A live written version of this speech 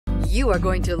You are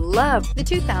going to love the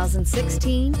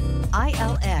 2016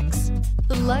 ILX.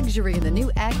 The luxury in the new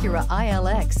Acura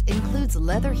ILX includes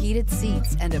leather heated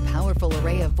seats and a powerful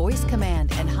array of voice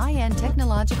command and high-end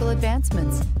technological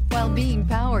advancements, while being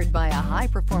powered by a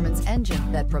high-performance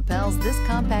engine that propels this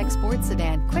compact sports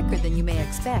sedan quicker than you may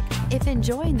expect. If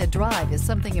enjoying the drive is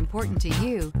something important to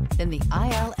you, then the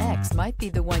ILX might be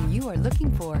the one you are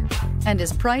looking for, and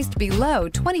is priced below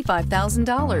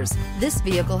 $25,000. This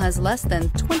vehicle has less than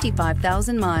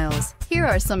 25,000 miles. Here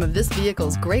are some of this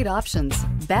vehicle's great options: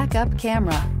 backup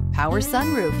camera, power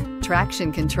sunroof,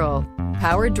 traction control,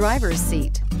 power driver's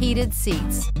seat, heated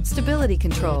seats, stability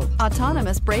control,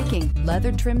 autonomous braking,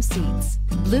 leather trim seats,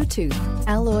 Bluetooth,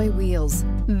 alloy wheels.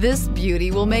 This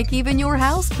beauty will make even your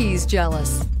house keys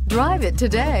jealous. Drive it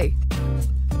today.